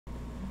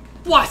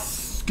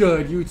What's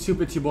good,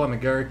 YouTube? It's your boy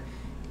Magurk,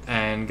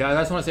 and guys,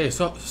 I just want to say,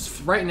 so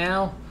right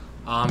now,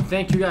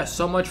 thank you guys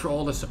so much for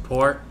all the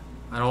support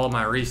on all of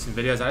my recent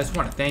videos. I just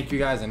want to thank you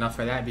guys enough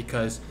for that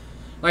because,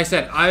 like I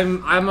said,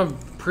 I'm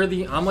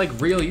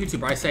like real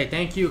YouTuber. I say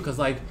thank you because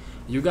like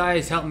you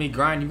guys help me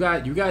grind. You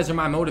guys are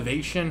my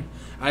motivation.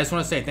 I just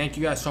want to say thank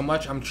you guys so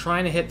much. I'm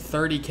trying to hit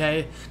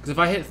 30K because if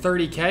I hit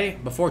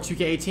 30K before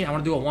 2K18, I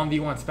want to do a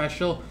 1v1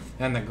 special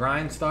and the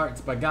grind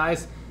starts. But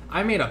guys,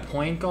 I made a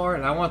point guard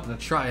and I wanted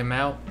to try him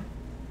out.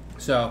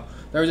 So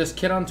there was this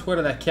kid on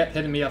Twitter that kept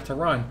hitting me up to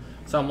run.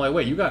 So I'm like,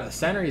 wait, you got a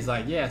center? He's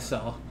like, yeah.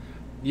 So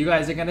you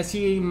guys are gonna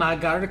see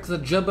Magurk's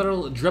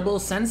dribble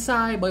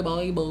sensei, boy.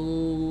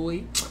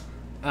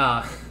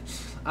 I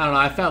don't know.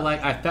 I felt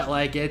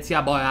like it's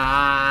your boy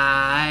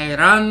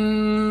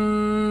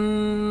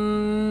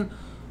iRunYew.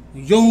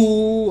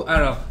 I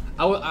don't know.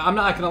 I'm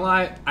not gonna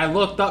lie. I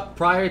looked up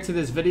prior to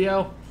this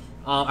video.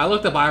 I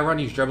looked up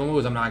iRunYew's dribble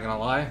moves. I'm not gonna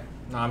lie.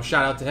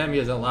 Shout out to him. He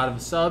has a lot of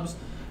subs.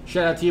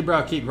 Shout out to you,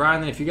 bro. Keep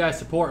grinding. If you guys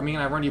support me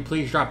and iRunYew,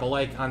 please drop a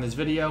like on this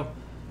video.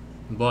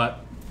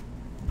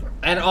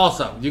 And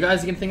also, you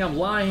guys are gonna think I'm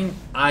lying.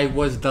 I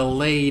was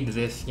delayed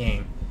this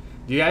game.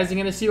 You guys are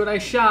gonna see what I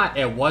shot.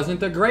 It wasn't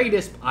the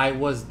greatest. I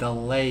was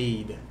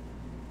delayed.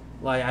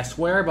 Like, I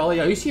swear, bro.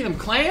 Yo, you see them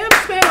clams,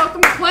 man? Out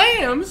them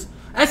clams.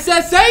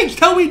 SSH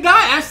till we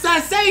die.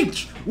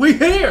 SSH. We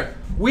here.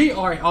 We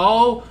are.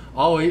 Oh,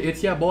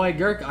 it's your boy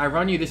Gurk.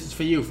 iRunYew. This is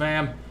for you,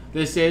 fam.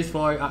 This is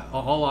for.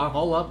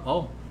 Hold up.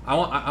 Oh,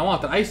 I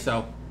want the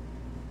ISO.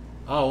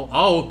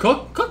 Oh,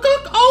 cook.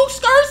 Oh,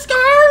 skirt.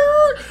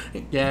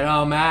 Get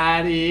on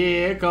out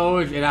here,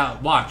 coach. Get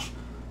out. Watch.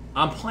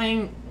 I'm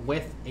playing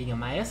with a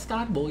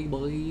mascot boy.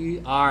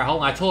 Alright,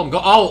 hold on. I told him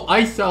go. Oh,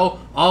 ISO.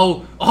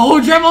 Oh,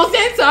 dribble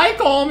sensei.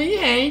 Call me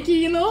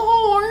Hanky the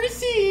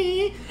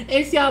horsey.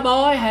 It's your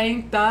boy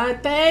Hank the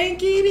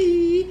Tanky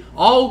B.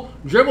 Oh,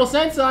 dribble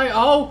sensei.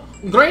 Oh,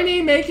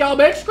 Granny, make y'all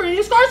bitch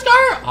scream.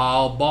 Skirt.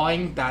 Oh,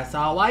 boing. That's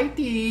all I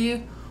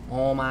did.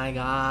 Oh my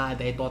god.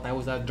 They thought that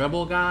was a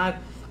dribble god.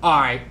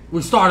 Alright,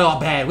 we started off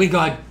bad. We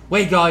good.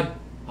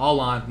 Hold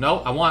on. No,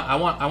 I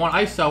want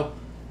ISO.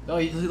 Oh,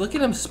 look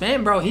at him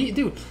spam, bro.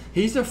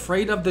 He's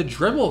afraid of the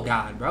dribble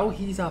god, bro.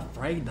 He's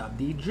afraid of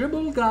the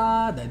dribble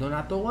god. I don't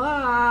have to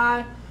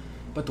lie.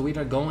 But we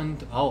are going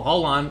to,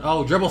 hold on.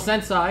 Oh, dribble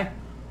sensei.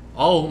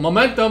 Oh,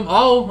 momentum.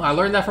 Oh, I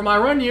learned that from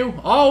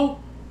iRunYew. Oh.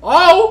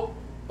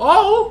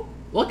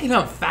 Look at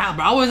him foul,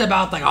 bro. I was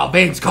about to go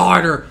Vince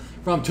Carter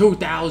from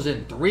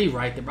 2003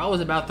 right there, bro. I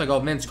was about to go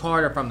Vince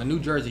Carter from the New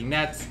Jersey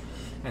Nets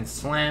and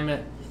slam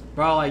it.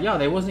 Bro, like, yo,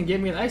 they wasn't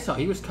giving me an ISO.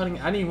 He was cutting.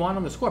 I didn't want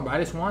him to score, but I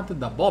just wanted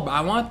the ball. But I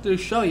wanted to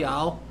show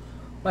y'all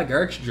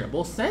Magurk's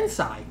dribble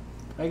sensei.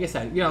 Like I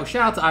said, you know,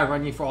 shout out to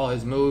iRunYew for all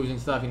his moves and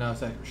stuff. You know,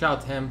 so shout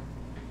out to him.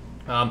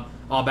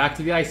 Back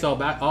to the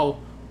ISO.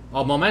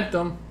 Oh,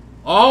 momentum.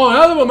 Oh,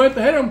 another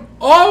momentum. Hit him.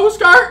 Oh,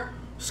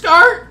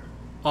 skirt.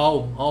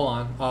 Oh, hold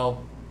on. Oh,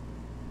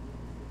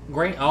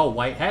 green. Oh,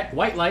 white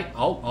light.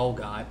 Oh,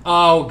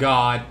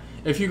 God.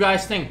 If you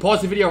guys think,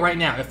 pause the video right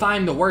now. If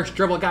I'm the worst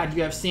dribble guide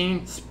you have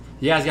seen,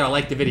 you guys gotta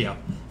like the video.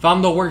 If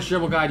I'm the worst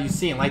dribble guide you've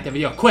seen, like the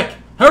video. Quick!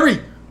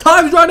 Hurry!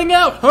 Time's running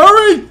out!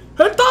 Hurry!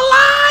 Hit the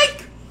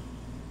like!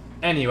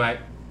 Anyway.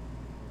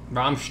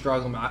 Bro, I'm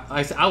struggling.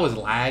 I was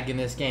lagging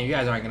this game. You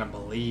guys aren't gonna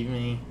believe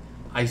me.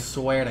 I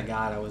swear to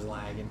God I was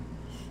lagging.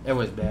 It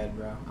was bad,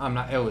 bro.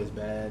 It was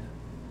bad.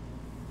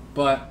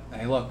 But,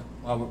 hey, look.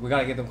 Oh, we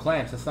gotta get them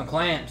clamps. That's some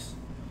clamps.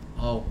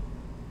 Oh,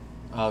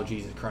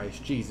 Jesus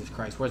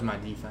Christ. Where's my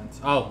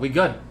defense? Oh, we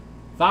good.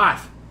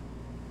 5,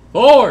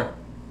 4.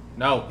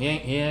 No, he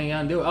ain't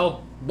gonna do it.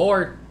 Oh,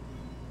 board.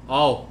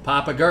 Oh,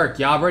 Papa Gurk.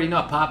 Y'all already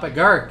know Papa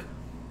Gurk.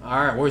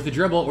 Alright, where's the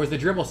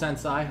dribble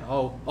sensei?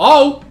 Oh,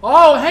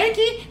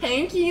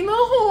 Hanky in the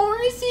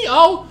horsey.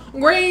 Oh,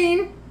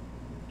 green.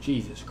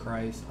 Jesus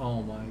Christ.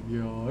 Oh my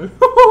god.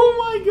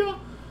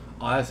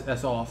 Oh,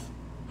 that's off.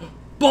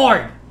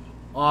 Board.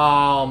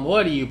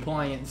 What are you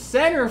playing?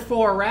 Center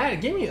forward.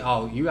 Give me.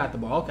 Oh, you got the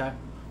ball. Okay.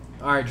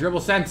 Alright,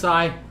 dribble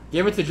sensei.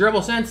 Give it to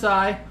dribble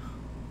sensei.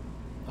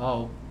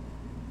 Oh.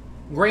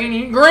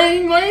 Granny,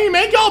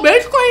 make your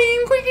bitch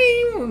clean.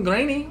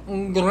 Granny,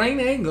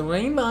 boy,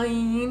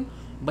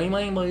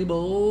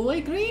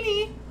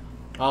 Granny.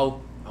 Oh,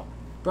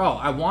 bro,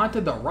 I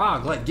wanted the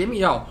rock. Like, give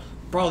me,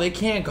 bro, they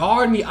can't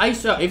guard me.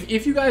 ISO.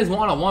 If you guys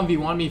want to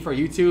 1v1 me for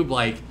YouTube,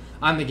 like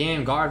on the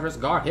game, guard versus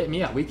guard, hit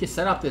me up. We can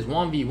set up this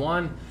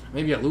 1v1,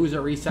 maybe a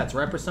loser resets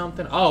rep or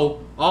something.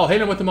 Oh,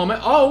 hit him with the moment.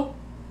 Oh,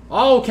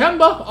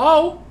 Kemba.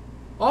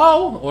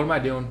 Oh, what am I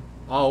doing?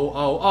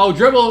 Oh,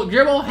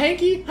 dribble,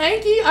 Hanky,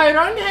 I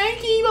run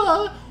Hanky,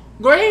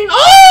 green.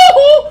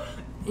 Oh,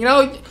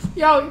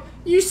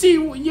 you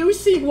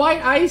see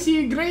white, I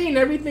see green.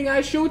 Everything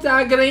I shoot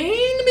a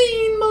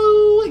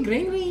green,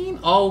 green.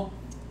 Oh,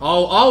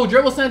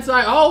 dribble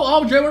sensei.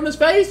 Oh, dribble in his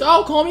face.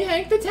 Oh, call me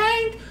Hank the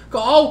Tank.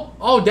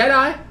 Oh, dead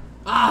eye.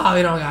 Oh,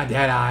 we don't got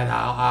dead eye though.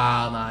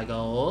 Oh my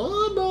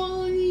god,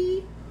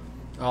 boy.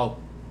 Oh,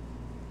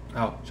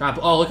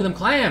 look at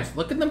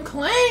them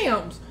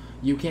clams.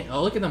 You can't.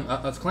 Oh, look at them.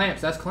 That's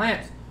clamps.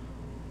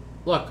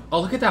 Look.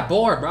 Oh, look at that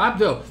board,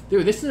 bro.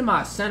 Dude, this is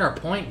my center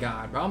point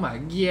guard, bro. Oh, my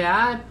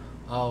God.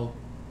 Oh.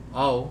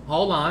 Oh.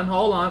 Hold on.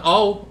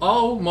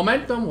 Oh.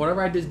 Momentum.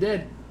 Whatever I just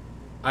did.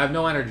 I have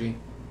no energy.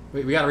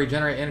 We got to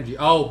regenerate energy.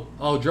 Oh.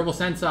 Dribble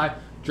sensei.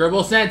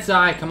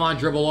 Come on,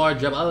 dribble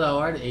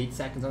lord. 8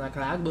 seconds on that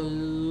clock,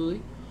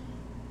 boy.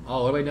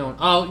 Oh, what am I doing?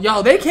 Oh,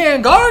 yo, they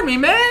can't guard me,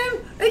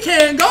 man. They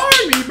can't guard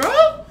me,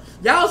 bro.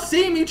 Y'all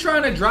see me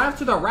trying to drive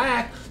to the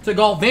rack to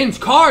go Vince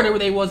Carter, but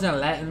they wasn't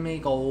letting me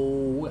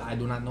go. I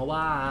do not know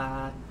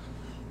why.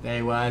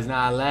 They was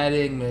not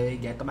letting me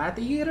get them at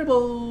the heater,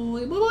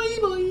 boy.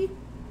 Boy.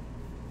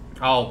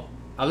 Oh,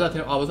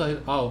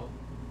 oh,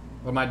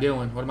 what am I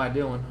doing?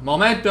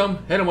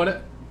 Momentum. Hit him with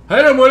it.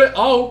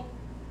 Oh.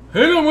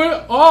 Hit him with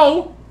it.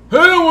 Oh.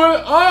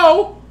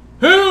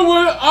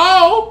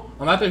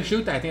 I'm about to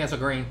shoot that. I think that's a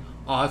green.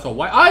 Oh, that's a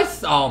white.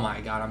 Oh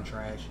my God, I'm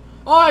trash.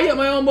 Oh, I hit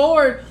my own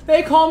board.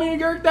 They call me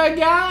Gurk that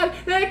guy.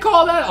 They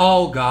call that.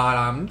 Oh God,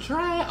 I'm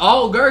trash.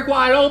 Oh, Gurk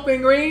wide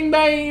open, green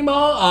beam.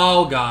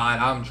 Oh God,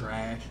 I'm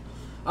trash.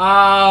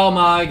 Oh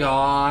my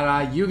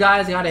God, you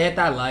guys gotta hit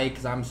that like,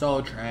 cause I'm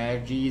so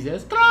trash.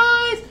 Jesus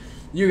Christ.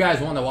 You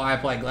guys wonder why I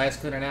play glass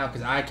cleaner now,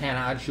 because I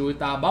cannot shoot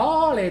the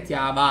ball. It's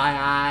ya by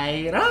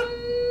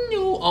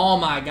iRunYew. Oh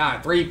my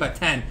God, 3 for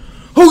 10.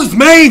 Whose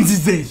mains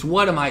is this?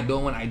 What am I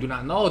doing? I do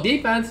not know.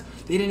 Defense.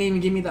 They didn't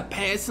even give me the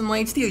passing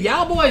lane steal.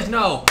 Y'all boys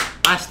know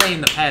I stay in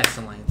the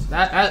passing lanes.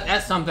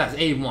 That's something that's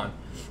A1.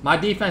 My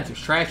defense is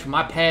trash.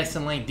 My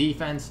passing lane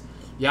defense.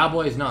 Y'all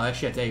boys know that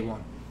shit's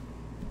A1.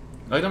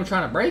 Like I'm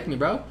trying to break me,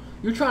 bro.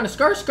 You trying to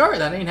skirt.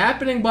 That ain't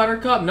happening,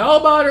 Buttercup. No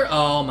butter.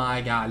 Oh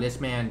my God.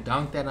 This man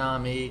dunked it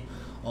on me.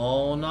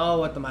 Oh no,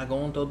 what am I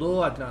going to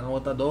do? I don't know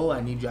what to do.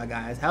 I need your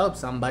guys' help.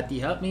 Somebody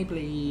help me,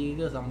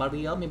 please.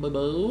 Somebody help me,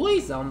 boy.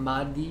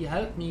 Somebody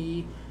help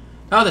me.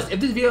 Now this, if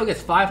this video gets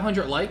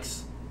 500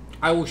 likes,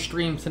 I will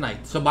stream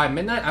tonight. So by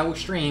midnight, I will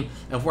stream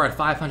if we're at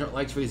 500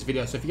 likes for this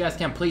video. So if you guys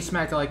can, please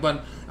smack the like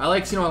button. I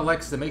like seeing all the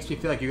likes. It makes me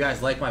feel like you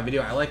guys like my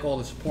video. I like all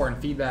the support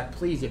and feedback.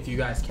 Please, if you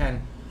guys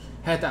can,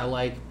 hit that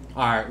like.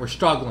 All right, we're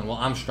struggling. Well,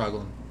 I'm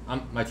struggling.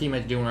 My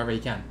teammate's doing whatever he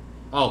can.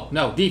 Oh,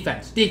 no,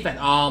 defense.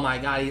 Oh, my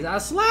God, he's a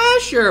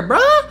slasher, bro.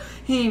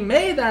 He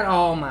made that.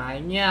 Oh, my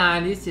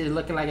God, this is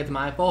looking like it's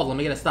my fault. Let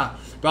me get a stop.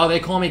 Bro, they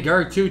call me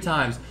Gurk 2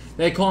 times.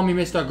 They call me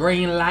Mr.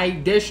 Green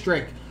Light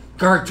District.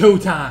 Gurk 2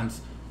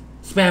 times.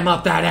 Spam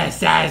up that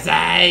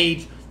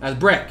SSH. That's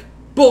brick.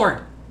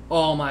 Board.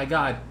 Oh, my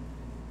God.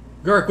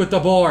 Gurk with the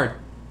board.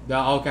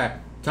 Okay,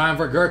 time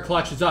for Gurk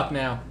clutches up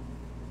now.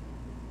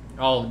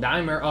 Oh,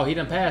 Dimer. Oh, he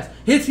didn't pass.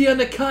 Hits me on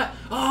the cut.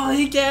 Oh,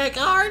 he can't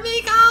guard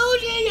me, coach.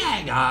 He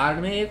can't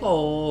guard me,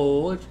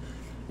 coach.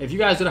 If you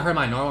guys would have heard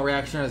my normal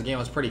reaction to this game, it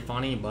was pretty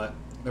funny, but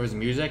there was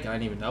music. I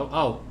didn't even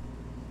know.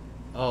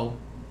 Oh.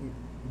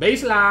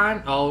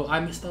 Baseline. Oh,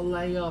 I missed a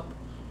layup.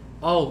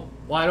 Oh,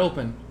 wide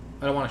open.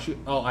 I don't want to shoot.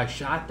 Oh, I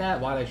shot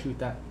that? Why did I shoot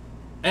that?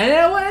 And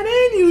it went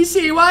in. You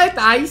see what?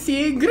 I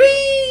see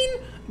green.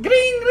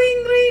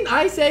 Green.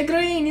 I say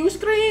green. You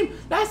scream.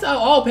 That's a.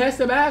 Oh, pass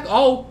it back.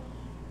 Oh.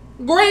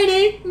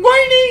 Greeny,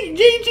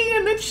 GG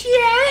in the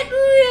chat.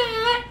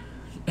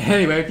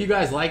 Anyway, if you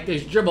guys like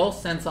this dribble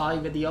sensei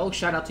video,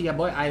 shout out to your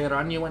boy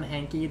iRunYew and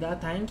Hanky the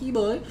Tanky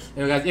boy.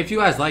 Anyway, guys, if you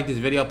guys like this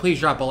video,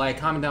 please drop a like,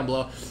 comment down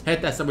below,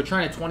 hit that sub. We're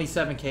trying to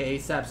 27K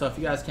ASAP, so if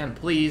you guys can,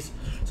 please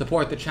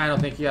support the channel.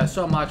 Thank you guys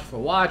so much for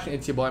watching.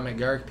 It's your boy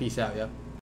Magurk. Peace out, yo.